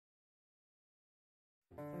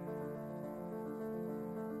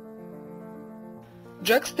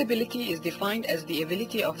Drug stability is defined as the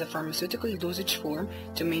ability of the pharmaceutical dosage form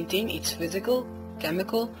to maintain its physical,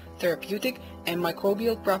 chemical, therapeutic, and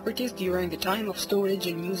microbial properties during the time of storage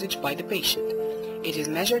and usage by the patient. It is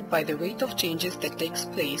measured by the rate of changes that takes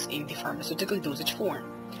place in the pharmaceutical dosage form.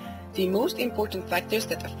 The most important factors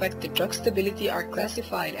that affect the drug stability are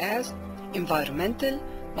classified as environmental,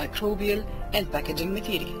 microbial, and packaging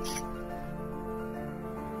materials.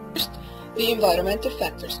 First, the environmental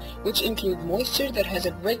factors, which include moisture that has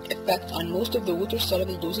a great effect on most of the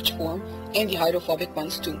water-soluble dosage form and the hydrophobic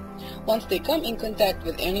ones too. Once they come in contact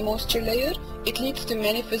with any moisture layer, it leads to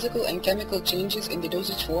many physical and chemical changes in the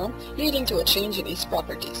dosage form, leading to a change in its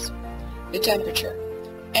properties. The temperature.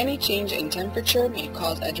 Any change in temperature may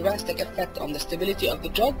cause a drastic effect on the stability of the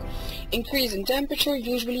drug. Increase in temperature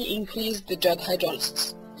usually increases the drug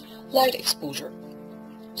hydrolysis. Light exposure.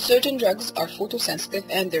 Certain drugs are photosensitive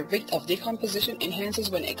and their rate of decomposition enhances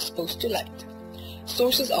when exposed to light.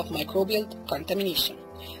 Sources of microbial contamination.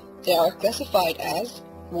 They are classified as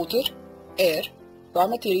water, air, raw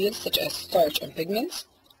materials such as starch and pigments,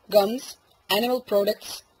 gums, animal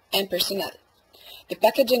products, and personnel. The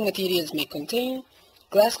packaging materials may contain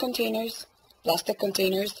glass containers, plastic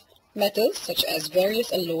containers, metals such as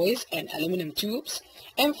various alloys and aluminum tubes,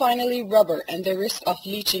 and finally rubber and the risk of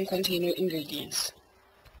leaching container ingredients.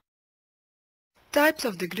 Types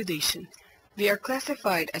of degradation. They are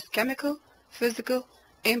classified as chemical, physical,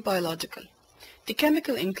 and biological. The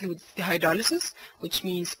chemical includes the hydrolysis, which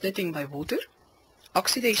means splitting by water,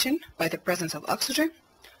 oxidation by the presence of oxygen,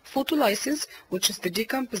 photolysis, which is the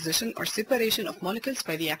decomposition or separation of molecules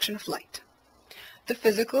by the action of light. The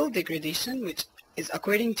physical degradation, which is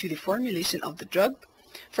according to the formulation of the drug.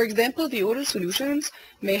 For example, the oral solutions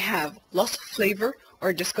may have loss of flavor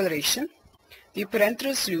or discoloration. The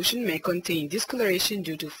parenteral solution may contain discoloration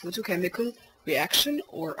due to photochemical reaction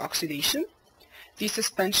or oxidation. The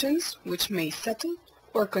suspensions, which may settle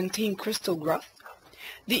or contain crystal growth.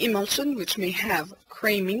 The emulsion, which may have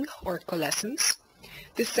cramming or coalescence.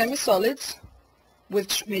 The semi-solids,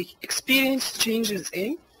 which may experience changes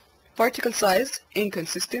in particle size and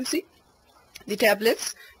consistency. The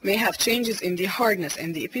tablets may have changes in the hardness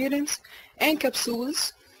and the appearance, and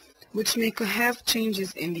capsules, which may have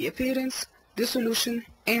changes in the appearance, dissolution,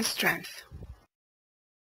 and strength.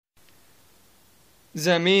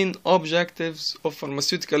 The main objectives of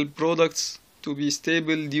pharmaceutical products to be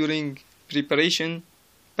stable during preparation,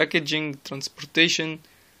 packaging, transportation,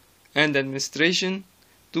 and administration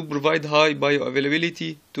to provide high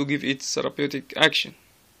bioavailability to give its therapeutic action.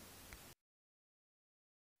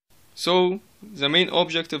 So, the main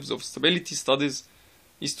objectives of stability studies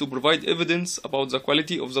is to provide evidence about the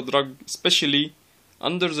quality of the drug, especially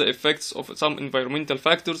under the effects of some environmental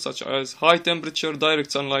factors such as high temperature,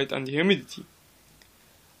 direct sunlight, and humidity.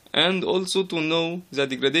 And also to know the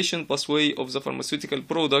degradation pathway of the pharmaceutical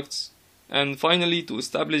products, and finally to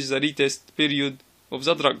establish the retest period of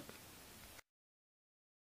the drug.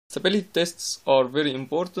 Stability tests are very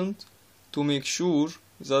important to make sure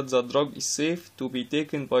that the drug is safe to be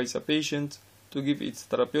taken by the patient to give its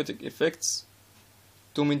therapeutic effects,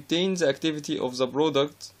 to maintain the activity of the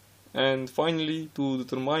product, and finally to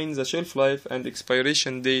determine the shelf life and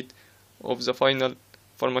expiration date of the final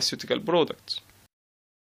pharmaceutical product.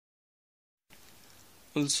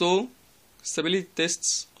 Also, stability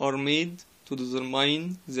tests are made to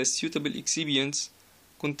determine the suitable excipients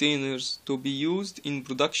containers to be used in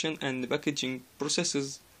production and packaging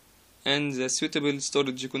processes and the suitable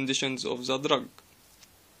storage conditions of the drug.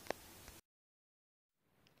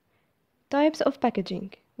 Types of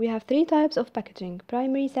packaging. We have three types of packaging: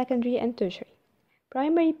 primary, secondary, and tertiary.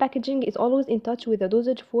 Primary packaging is always in touch with the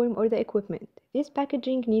dosage form or the equipment. This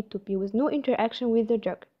packaging needs to be with no interaction with the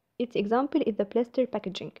drug. Its example is the blister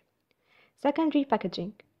packaging. Secondary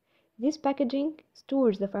packaging. This packaging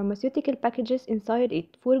stores the pharmaceutical packages inside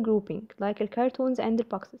it for grouping, like the cartons and the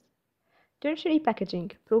boxes. Tertiary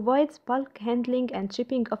packaging provides bulk handling and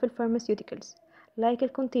shipping of the pharmaceuticals, like the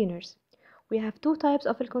containers. We have two types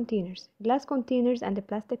of containers: glass containers and the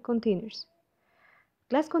plastic containers.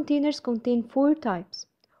 Glass containers contain four types,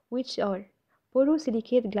 which are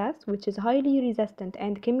borosilicate glass, which is highly resistant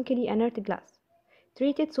and chemically inert glass;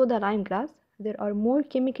 treated soda lime glass, there are more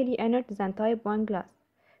chemically inert than type 1 glass,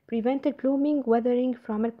 prevented blooming, weathering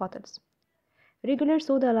from bottles; regular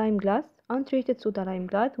soda lime glass, untreated soda lime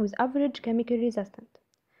glass with average chemical resistance;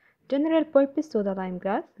 general purpose soda lime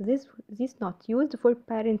glass, this not used for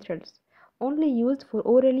parenterals, only used for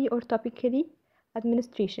orally or topically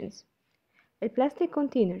administrations. In plastic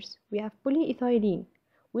containers, we have polyethylene,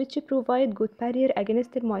 which provide good barrier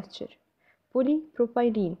against moisture;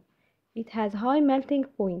 polypropylene, It has high melting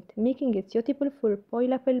point, making it suitable for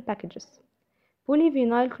boilable packages.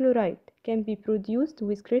 Polyvinyl chloride can be produced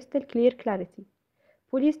with crystal clear clarity.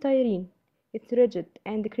 Polystyrene, it's rigid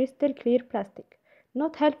and crystal clear plastic,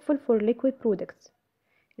 not helpful for liquid products.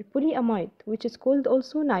 Polyamide, which is called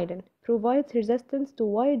also nylon, provides resistance to a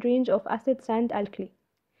wide range of acids and alkali.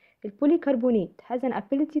 Polycarbonate has an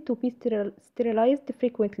ability to be sterilized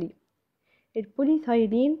frequently.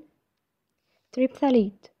 Polyethylene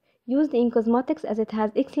terephthalate, used in cosmetics as it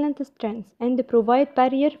has excellent strength and provide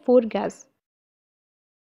barrier for gas.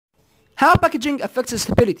 How packaging affects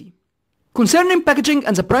stability. Concerning packaging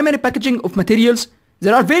and the primary packaging of materials,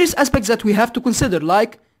 there are various aspects that we have to consider,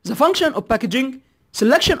 like the function of packaging,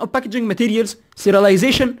 selection of packaging materials,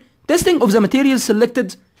 sterilization, testing of the materials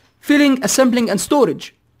selected, filling, assembling, and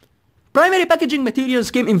storage. Primary packaging materials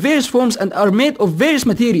came in various forms and are made of various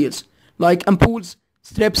materials, like ampoules,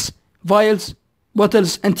 strips, vials,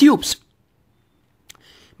 bottles, and tubes.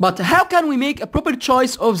 But how can we make a proper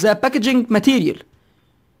choice of the packaging material?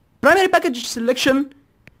 Primary package selection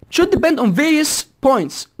should depend on various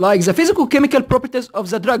points, like the physical-chemical properties of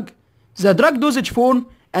the drug dosage form,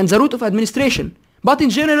 and the route of administration. But in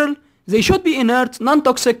general, they should be inert,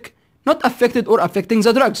 non-toxic, not affected or affecting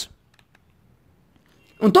the drugs.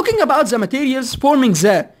 On talking about the materials forming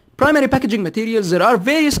the primary packaging materials, there are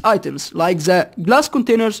various items like the glass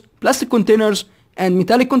containers, plastic containers, and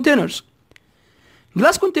metallic containers.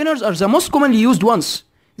 Glass containers are the most commonly used ones.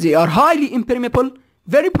 They are highly impermeable,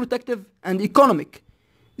 very protective, and economic.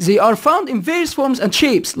 They are found in various forms and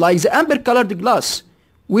shapes, like the amber-colored glass,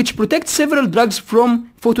 which protects several drugs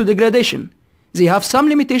from photodegradation. They have some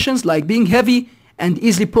limitations, like being heavy and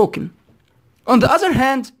easily broken. On the other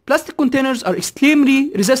hand, plastic containers are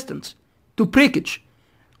extremely resistant to breakage,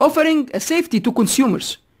 offering a safety to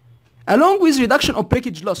consumers, along with reduction of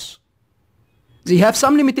breakage loss. They have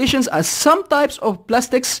some limitations, as some types of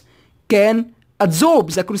plastics can absorb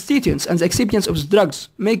the constituents and the excipients of the drugs,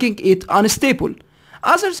 making it unstable.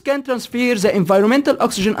 Others can transfer the environmental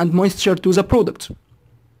oxygen and moisture to the product.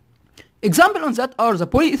 Examples on that are the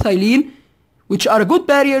polyethylene, which are good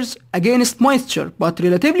barriers against moisture, but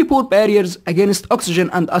relatively poor barriers against oxygen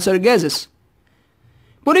and other gases.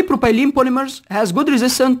 Polypropylene polymers has good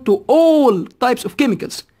resistance to all types of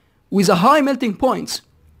chemicals, with a high melting points,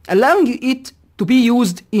 allowing it to be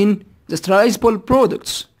used in the sterilizable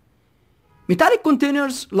products. Metallic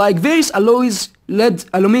containers, like various alloys, lead,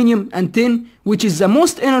 aluminium, and tin, which is the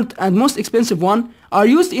most inert and most expensive one, are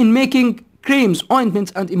used in making creams,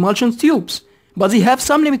 ointments, and emulsion tubes. But they have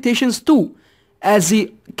some limitations too, as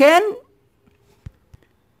they can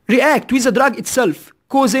react with the drug itself,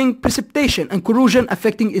 causing precipitation and corrosion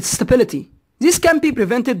affecting its stability. This can be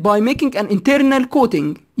prevented by making an internal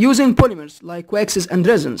coating using polymers like waxes and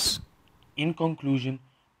resins. In conclusion,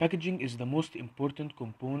 packaging is the most important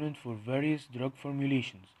component for various drug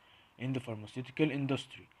formulations in the pharmaceutical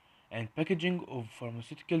industry, and packaging of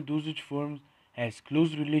pharmaceutical dosage forms has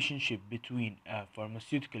close relationship between a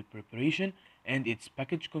pharmaceutical preparation and its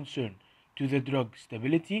package concern to the drug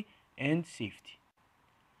stability and safety.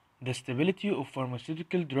 The stability of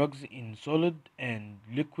pharmaceutical drugs in solid and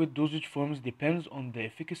liquid dosage forms depends on the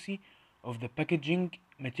efficacy of the packaging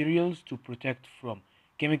materials to protect from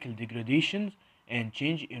chemical degradations and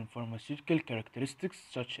change in pharmaceutical characteristics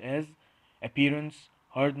such as appearance,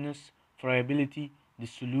 hardness, friability,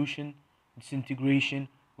 dissolution, disintegration,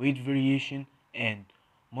 weight variation, and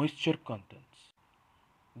moisture contents.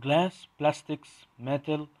 Glass, plastics,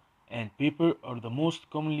 metal, and paper are the most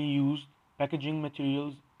commonly used packaging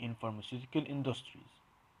materials in pharmaceutical industries.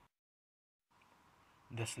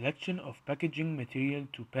 The selection of packaging material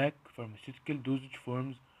to pack pharmaceutical dosage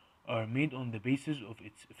forms are made on the basis of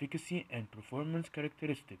its efficacy and performance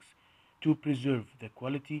characteristics to preserve the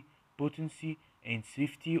quality, potency, and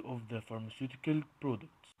safety of the pharmaceutical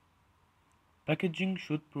products. Packaging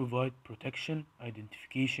should provide protection,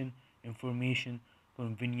 identification, information,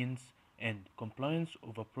 convenience, and compliance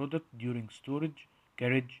of a product during storage,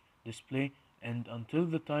 carriage, display, and until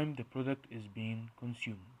the time the product is being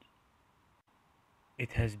consumed.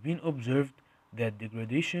 It has been observed that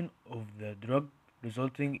degradation of the drug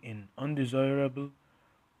resulting in undesirable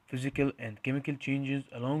physical and chemical changes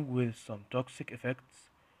along with some toxic effects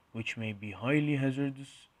which may be highly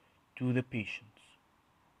hazardous to the patients.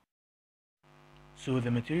 So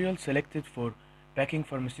the material selected for packing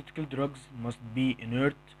pharmaceutical drugs must be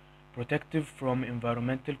inert, protective from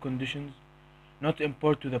environmental conditions, not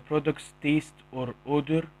import to the product's taste or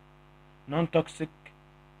odor, non-toxic,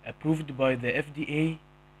 approved by the FDA,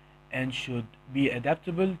 and should be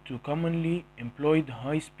adaptable to commonly employed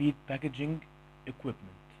high-speed packaging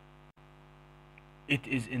equipment. It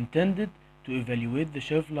is intended to evaluate the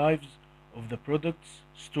shelf lives of the products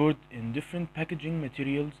stored in different packaging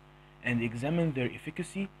materials and examine their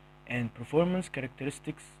efficacy and performance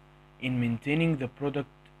characteristics in maintaining the product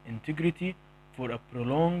integrity for a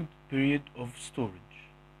prolonged period of storage.